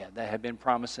Messiah that had been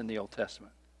promised in the Old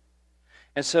Testament.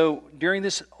 And so during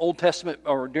this Old Testament,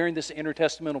 or during this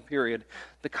intertestamental period,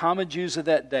 the common Jews of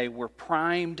that day were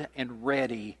primed and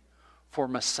ready for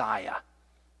Messiah.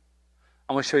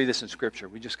 I'm going to show you this in Scripture.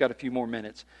 We just got a few more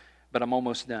minutes, but I'm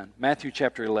almost done. Matthew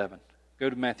chapter 11. Go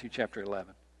to Matthew chapter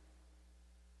 11.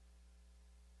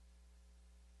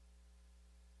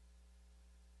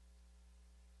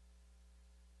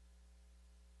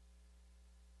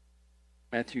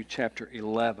 Matthew chapter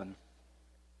 11.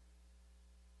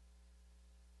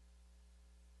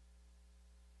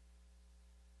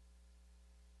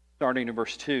 Starting in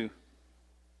verse 2.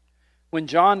 When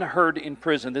John heard in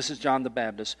prison, this is John the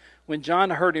Baptist, when John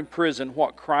heard in prison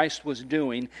what Christ was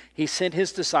doing, he sent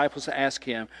his disciples to ask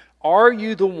him, "Are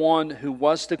you the one who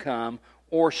was to come,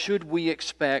 or should we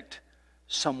expect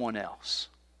someone else?"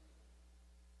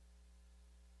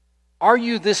 Are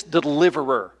you this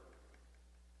deliverer?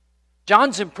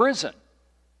 John's in prison.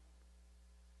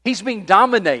 He's being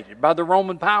dominated by the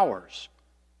Roman powers.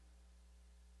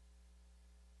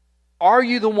 Are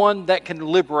you the one that can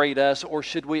liberate us, or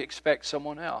should we expect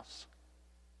someone else?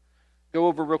 Go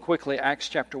over real quickly, Acts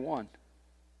chapter 1.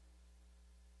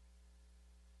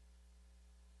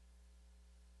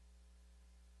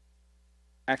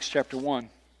 Acts chapter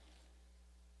 1.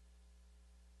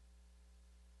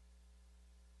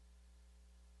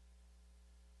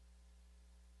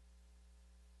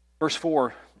 Verse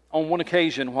 4, on one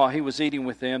occasion while he was eating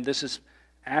with them, this is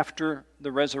after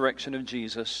the resurrection of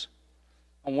Jesus,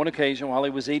 on one occasion while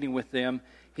he was eating with them,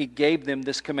 he gave them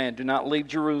this command, "Do not leave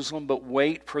Jerusalem, but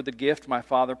wait for the gift my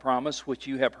Father promised, which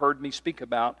you have heard me speak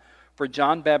about. For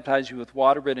John baptized you with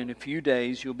water, but in a few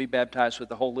days you'll be baptized with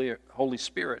the Holy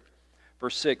Spirit."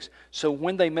 Verse 6, so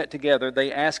when they met together,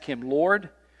 they asked him,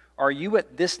 "Lord, are you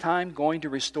at this time going to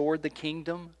restore the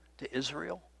kingdom to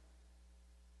Israel?"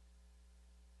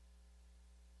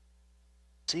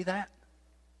 See that?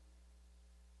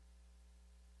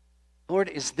 Lord,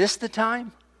 is this the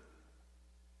time?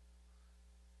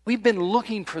 We've been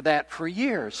looking for that for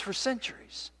years, for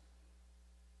centuries.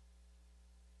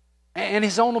 And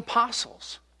his own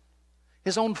apostles,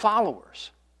 his own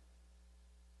followers.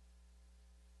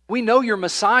 We know you're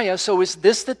Messiah, so is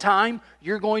this the time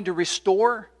you're going to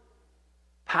restore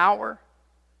power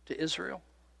to Israel?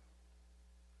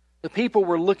 The people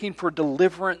were looking for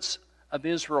deliverance of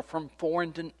Israel from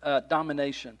foreign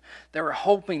domination. They were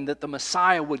hoping that the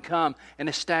Messiah would come and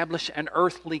establish an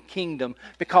earthly kingdom,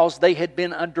 because they had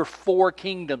been under 4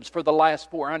 kingdoms for the last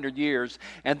 400 years,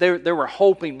 and they were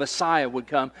hoping Messiah would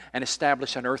come and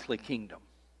establish an earthly kingdom.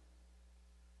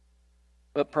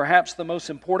 But perhaps the most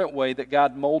important way that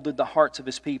God molded the hearts of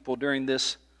his people during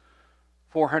this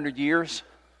 400 years,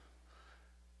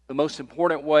 the most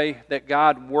important way that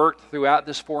God worked throughout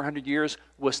this 400 years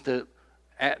was to,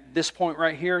 at this point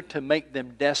right here, to make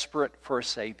them desperate for a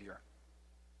Savior.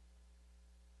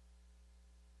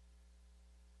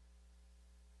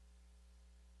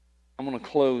 I'm going to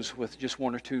close with just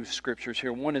one or two scriptures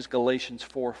here. One is Galatians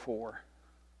 4:4.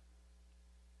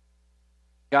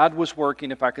 God was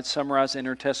working, if I could summarize the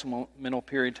intertestamental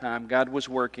period of time, God was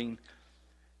working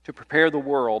to prepare the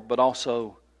world, but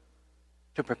also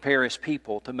to prepare his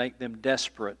people, to make them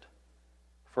desperate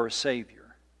for a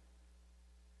Savior.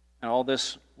 And all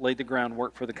this laid the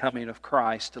groundwork for the coming of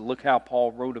Christ. And look how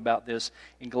Paul wrote about this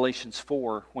in Galatians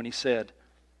 4 when he said,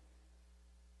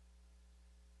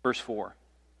 verse 4,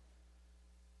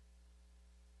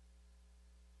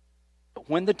 "But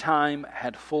when the time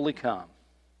had fully come,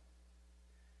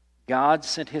 God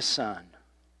sent his Son,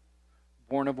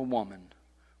 born of a woman,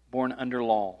 born under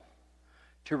law,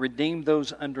 to redeem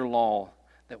those under law,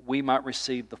 that we might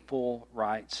receive the full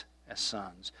rights as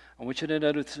sons." I want you to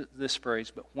notice this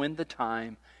phrase, "but when the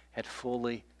time had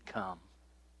fully come."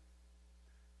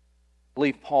 I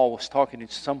believe Paul was talking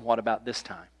somewhat about this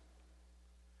time.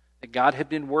 That God had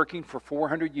been working for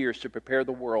 400 years to prepare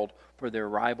the world for the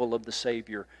arrival of the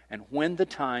Savior. And when the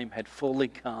time had fully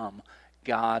come,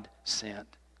 God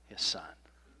sent his Son.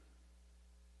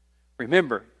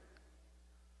 Remember,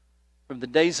 from the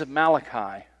days of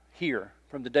Malachi,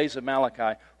 from the days of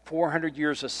Malachi, 400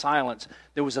 years of silence,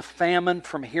 there was a famine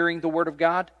from hearing the Word of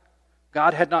God.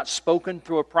 God had not spoken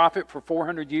through a prophet for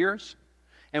 400 years.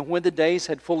 And when the days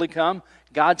had fully come,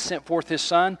 God sent forth His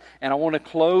Son. And I want to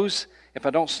close, if I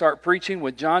don't start preaching,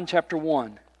 with John chapter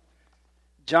 1.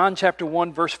 John chapter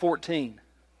 1, verse 14.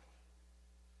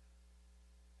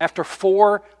 After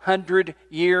 400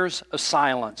 years of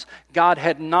silence, God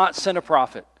had not sent a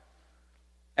prophet.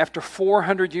 After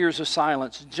 400 years of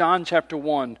silence, John chapter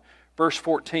 1, verse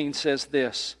 14 says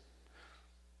this.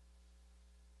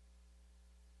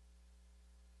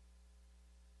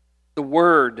 The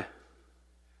Word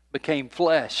became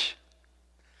flesh.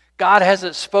 God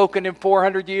hasn't spoken in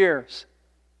 400 years.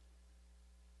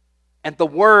 And the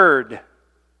Word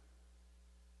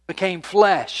became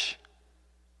flesh.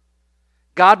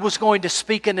 God was going to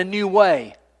speak in a new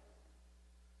way.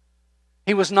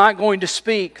 He was not going to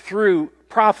speak through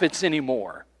prophets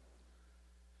anymore.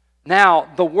 Now,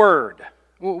 the Word.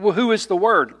 Who is the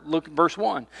Word? Look at verse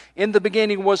 1. In the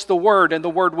beginning was the Word, and the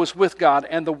Word was with God,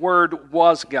 and the Word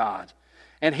was God.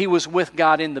 And He was with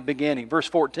God in the beginning. Verse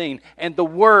 14. And the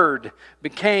Word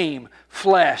became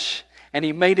flesh, and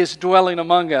He made His dwelling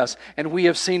among us, and we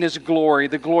have seen His glory,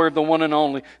 the glory of the one and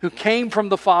only, who came from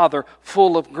the Father,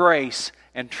 full of grace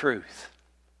and truth.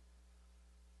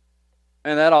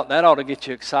 And that ought to get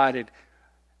you excited.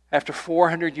 After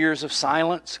 400 years of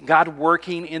silence, God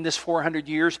working in this 400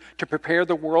 years to prepare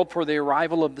the world for the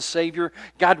arrival of the Savior,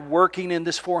 God working in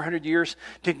this 400 years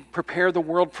to prepare the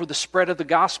world for the spread of the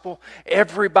gospel,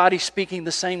 everybody speaking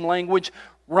the same language,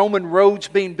 Roman roads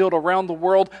being built around the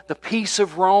world, the peace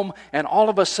of Rome, and all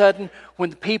of a sudden, when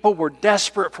the people were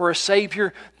desperate for a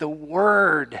Savior, the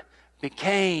Word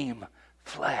became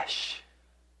flesh.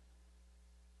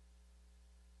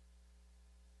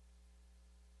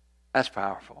 That's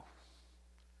powerful.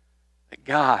 That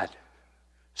God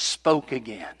spoke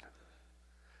again.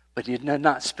 But He did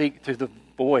not speak through the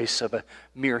voice of a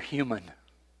mere human.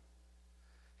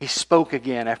 He spoke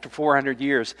again after 400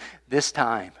 years, this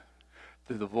time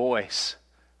through the voice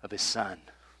of His Son,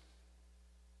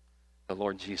 the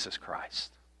Lord Jesus Christ.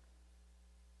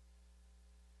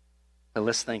 So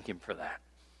let's thank Him for that.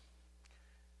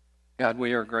 God,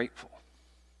 we are grateful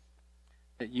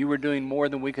that You were doing more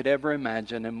than we could ever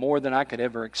imagine and more than I could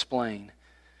ever explain.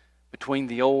 Between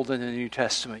the Old and the New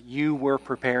Testament, You were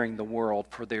preparing the world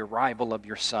for the arrival of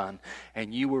Your Son,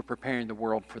 and You were preparing the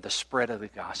world for the spread of the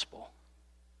gospel.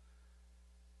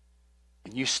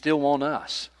 And You still want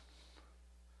us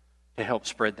to help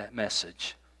spread that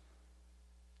message.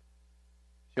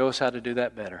 Show us how to do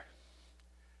that better.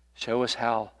 Show us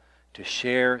how to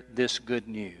share this good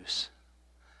news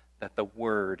that the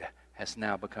Word has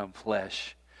now become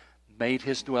flesh, made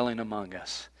His dwelling among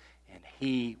us, and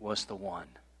He was the one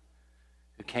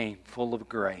who came full of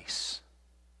grace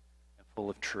and full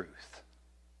of truth.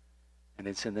 And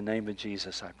it's in the name of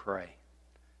Jesus I pray.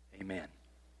 Amen.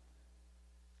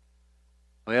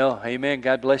 Well, amen.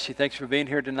 God bless you. Thanks for being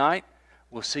here tonight.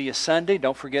 We'll see you Sunday.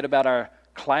 Don't forget about our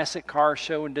classic car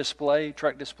show and display,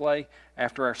 truck display,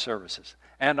 after our services.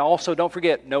 And also, don't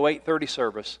forget, no 8:30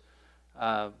 service,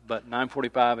 but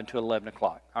 9:45 until 11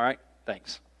 o'clock. All right?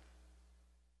 Thanks.